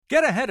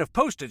Get ahead of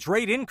postage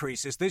rate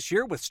increases this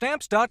year with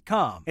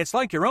Stamps.com. It's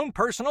like your own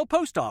personal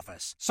post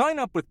office. Sign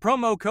up with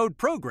promo code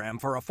PROGRAM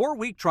for a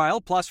 4-week trial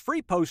plus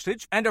free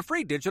postage and a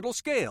free digital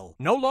scale.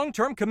 No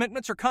long-term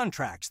commitments or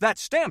contracts.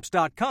 That's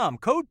Stamps.com,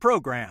 code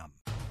PROGRAM.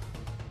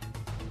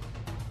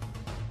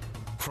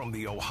 From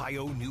the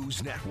Ohio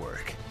News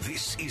Network,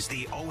 this is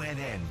the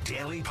ONN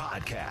Daily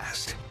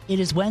Podcast. It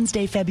is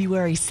Wednesday,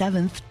 February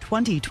 7th,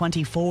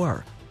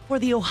 2024. For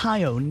the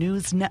Ohio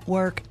News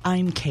Network,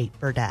 I'm Kate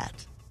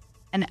Burdett.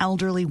 An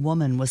elderly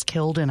woman was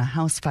killed in a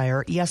house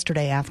fire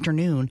yesterday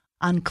afternoon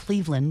on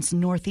Cleveland's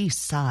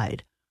northeast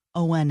side.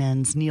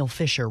 ONN's Neil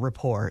Fisher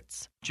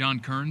reports. John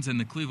Kearns and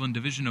the Cleveland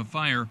Division of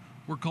Fire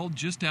were called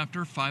just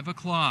after 5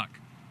 o'clock.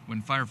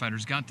 When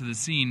firefighters got to the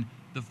scene,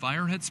 the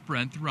fire had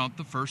spread throughout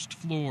the first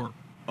floor.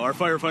 Our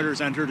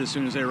firefighters entered as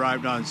soon as they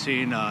arrived on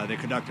scene. They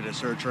conducted a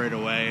search right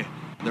away.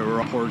 There were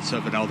reports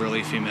of an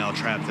elderly female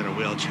trapped in a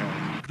wheelchair.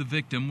 The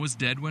victim was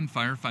dead when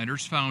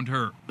firefighters found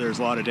her. There's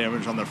a lot of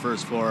damage on the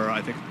first floor.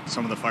 I think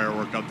some of the fire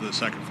worked up to the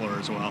second floor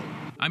as well.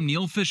 I'm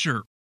Neil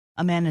Fisher.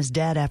 A man is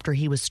dead after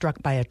he was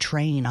struck by a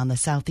train on the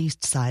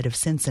southeast side of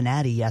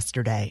Cincinnati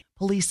yesterday.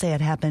 Police say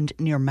it happened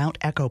near Mount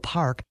Echo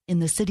Park in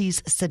the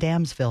city's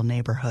Sedamsville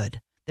neighborhood.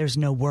 There's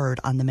no word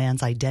on the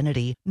man's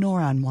identity, nor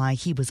on why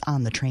he was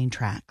on the train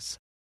tracks.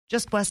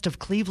 Just west of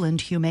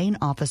Cleveland, humane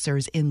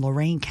officers in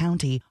Lorain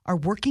County are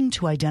working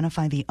to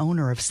identify the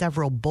owner of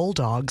several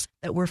bulldogs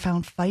that were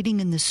found fighting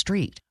in the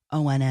street.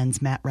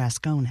 ONN's Matt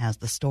Rascone has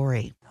the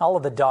story. All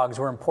of the dogs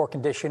were in poor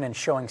condition and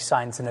showing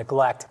signs of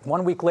neglect.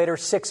 1 week later,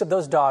 6 of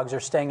those dogs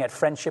are staying at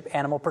Friendship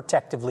Animal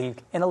Protective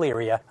League in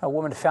Elyria. A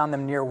woman found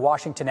them near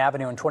Washington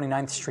Avenue and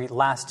 29th Street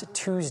last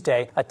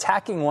Tuesday,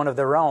 attacking one of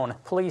their own.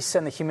 Police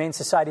and the Humane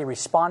Society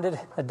responded.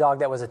 The dog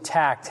that was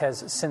attacked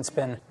has since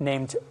been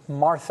named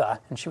Martha,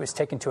 and she was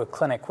taken to a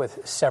clinic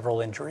with several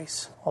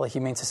injuries. While the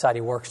Humane Society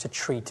works to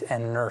treat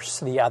and nurse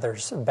the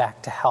others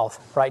back to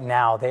health, right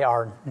now they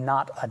are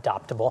not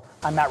adoptable.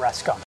 I'm Matt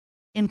Rascone.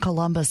 In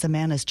Columbus, a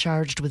man is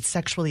charged with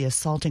sexually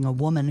assaulting a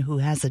woman who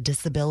has a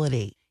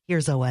disability.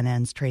 Here's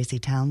ONN's Tracy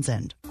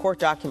Townsend. Court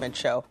documents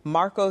show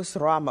Marcos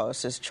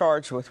Ramos is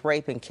charged with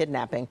rape and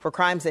kidnapping for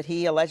crimes that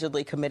he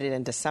allegedly committed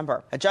in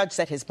December. A judge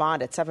set his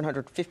bond at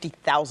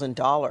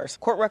 $750,000.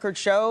 Court records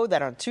show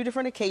that on 2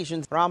 different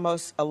occasions,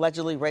 Ramos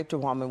allegedly raped a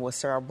woman with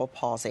cerebral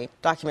palsy.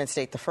 Documents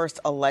state the first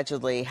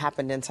allegedly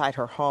happened inside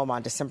her home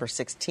on December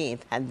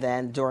 16th, and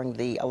then during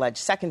the alleged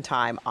second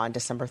time on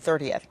December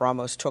 30th,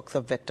 Ramos took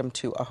the victim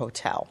to a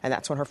hotel, and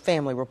that's when her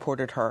family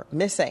reported her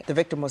missing. The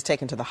victim was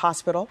taken to the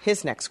hospital.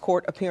 His next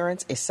court appearance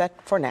is set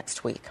for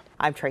next week.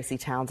 I'm Tracy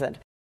Townsend.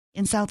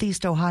 In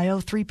Southeast Ohio,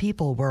 3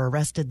 people were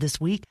arrested this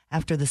week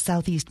after the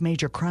Southeast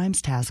Major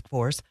Crimes Task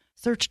Force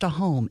searched a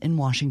home in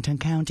Washington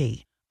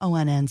County.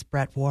 ONN's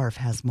Brett Wharf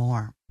has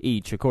more.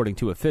 Each, according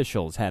to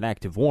officials, had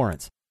active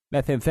warrants.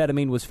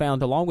 Methamphetamine was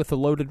found along with a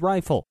loaded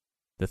rifle.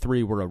 The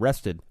 3 were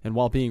arrested, and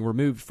while being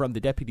removed from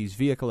the deputy's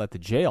vehicle at the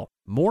jail,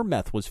 more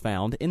meth was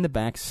found in the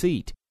back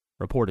seat.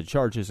 Reported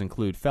charges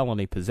include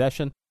felony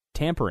possession,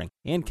 tampering,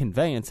 and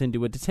conveyance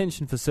into a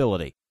detention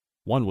facility.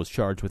 One was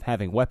charged with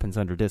having weapons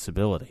under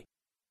disability.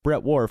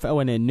 Brett Wharf,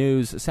 ONN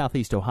News,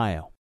 Southeast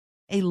Ohio.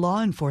 A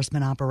law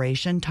enforcement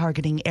operation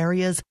targeting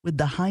areas with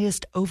the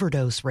highest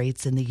overdose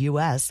rates in the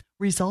U.S.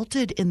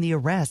 resulted in the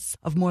arrests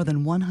of more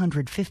than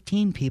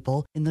 115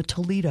 people in the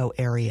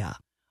Toledo-area.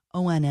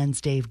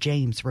 ONN's Dave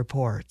James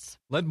reports.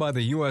 Led by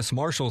the U.S.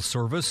 Marshals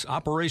Service,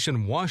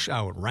 Operation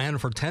Washout ran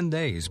for 10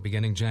 days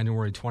beginning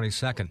January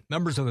 22nd.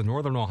 Members of the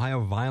Northern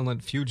Ohio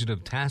Violent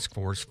Fugitive Task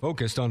Force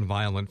focused on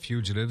violent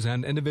fugitives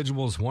and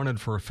individuals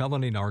wanted for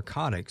felony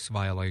narcotics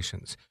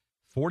violations.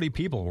 40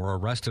 people were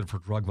arrested for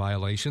drug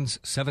violations,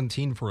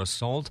 17 for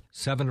assault,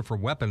 7 for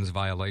weapons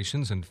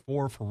violations, and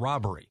 4 for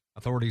robbery.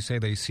 Authorities say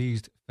they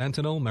seized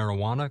fentanyl,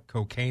 marijuana,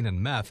 cocaine, and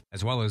meth,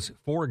 as well as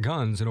 4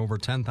 guns and over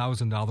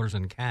 $10,000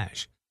 in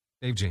cash.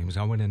 Dave James,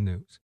 ONN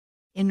News.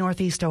 In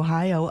Northeast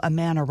Ohio, a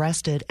man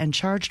arrested and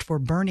charged for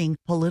burning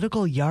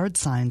political yard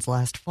signs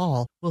last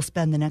fall will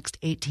spend the next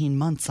 18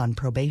 months on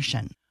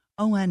probation.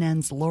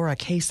 ONN's Laura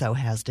Queso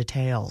has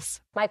details.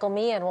 Michael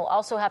Meehan will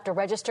also have to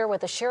register with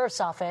the sheriff's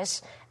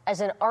office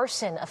as an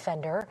arson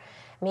offender.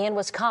 Meehan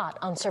was caught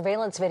on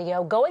surveillance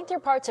video going through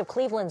parts of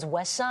Cleveland's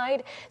west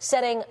side,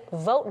 setting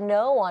 "Vote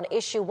No" on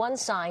Issue 1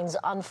 signs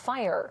on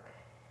fire.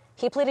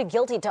 He pleaded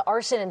guilty to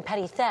arson and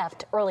petty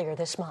theft earlier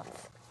this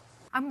month.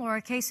 I'm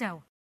Laura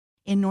Queso.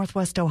 In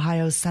Northwest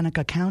Ohio's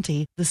Seneca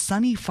County, the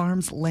Sunny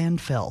Farms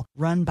landfill,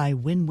 run by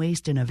Win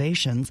Waste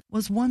Innovations,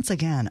 was once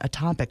again a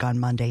topic on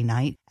Monday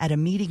night at a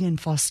meeting in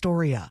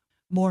Fostoria.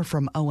 More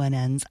from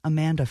ONN's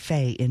Amanda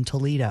Fay in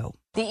Toledo.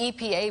 The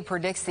EPA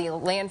predicts the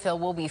landfill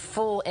will be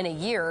full in a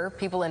year.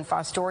 People in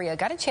Fostoria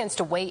got a chance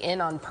to weigh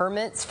in on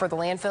permits for the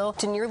landfill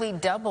to nearly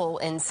double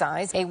in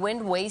size. A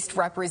wind waste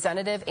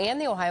representative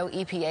and the Ohio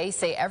EPA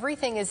say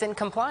everything is in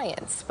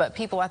compliance, but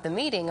people at the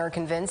meeting are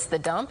convinced the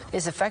dump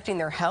is affecting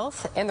their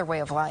health and their way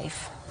of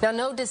life. Now,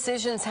 no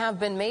decisions have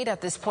been made at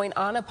this point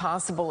on a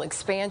possible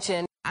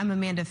expansion. I'm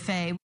Amanda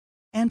Fay.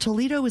 And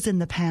Toledo is in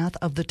the path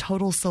of the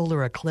total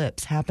solar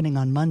eclipse happening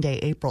on Monday,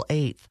 April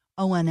 8th.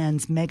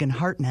 ONN's Megan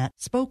Hartnett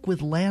spoke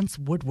with Lance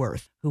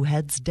Woodworth, who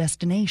heads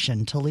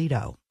Destination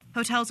Toledo.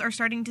 Hotels are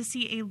starting to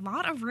see a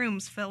lot of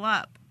rooms fill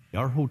up.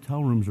 Our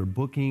hotel rooms are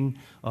booking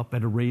up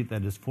at a rate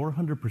that is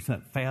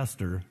 400%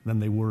 faster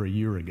than they were a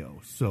year ago.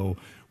 So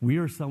we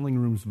are selling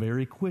rooms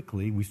very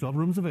quickly. We still have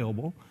rooms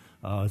available,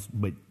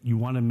 but you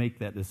want to make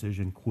that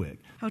decision quick.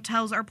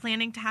 Hotels are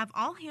planning to have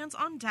all hands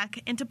on deck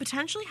and to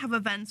potentially have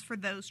events for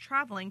those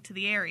traveling to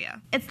the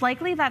area. It's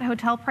likely that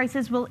hotel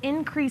prices will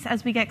increase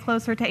as we get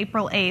closer to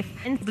April 8th.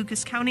 In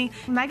Lucas County,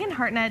 Megan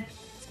Hartnett.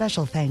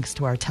 Special thanks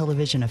to our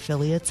television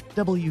affiliates,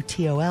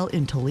 WTOL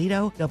in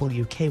Toledo,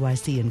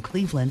 WKYC in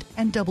Cleveland,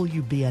 and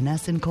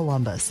WBNS in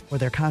Columbus for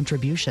their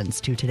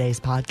contributions to today's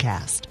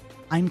podcast.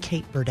 I'm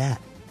Kate Burdett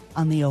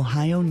on the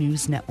Ohio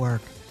News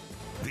Network.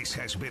 This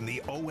has been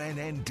the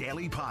ONN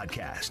Daily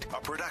Podcast,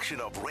 a production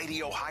of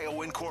Radio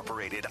Ohio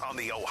Incorporated on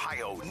the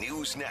Ohio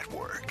News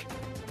Network.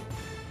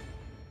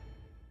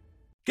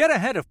 Get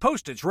ahead of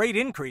postage rate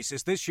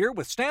increases this year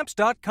with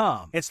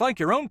Stamps.com. It's like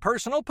your own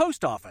personal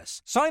post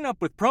office. Sign up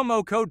with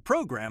promo code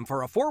PROGRAM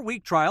for a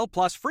 4-week trial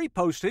plus free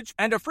postage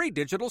and a free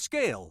digital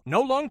scale.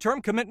 No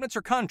long-term commitments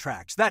or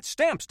contracts. That's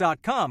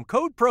Stamps.com,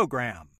 code PROGRAM.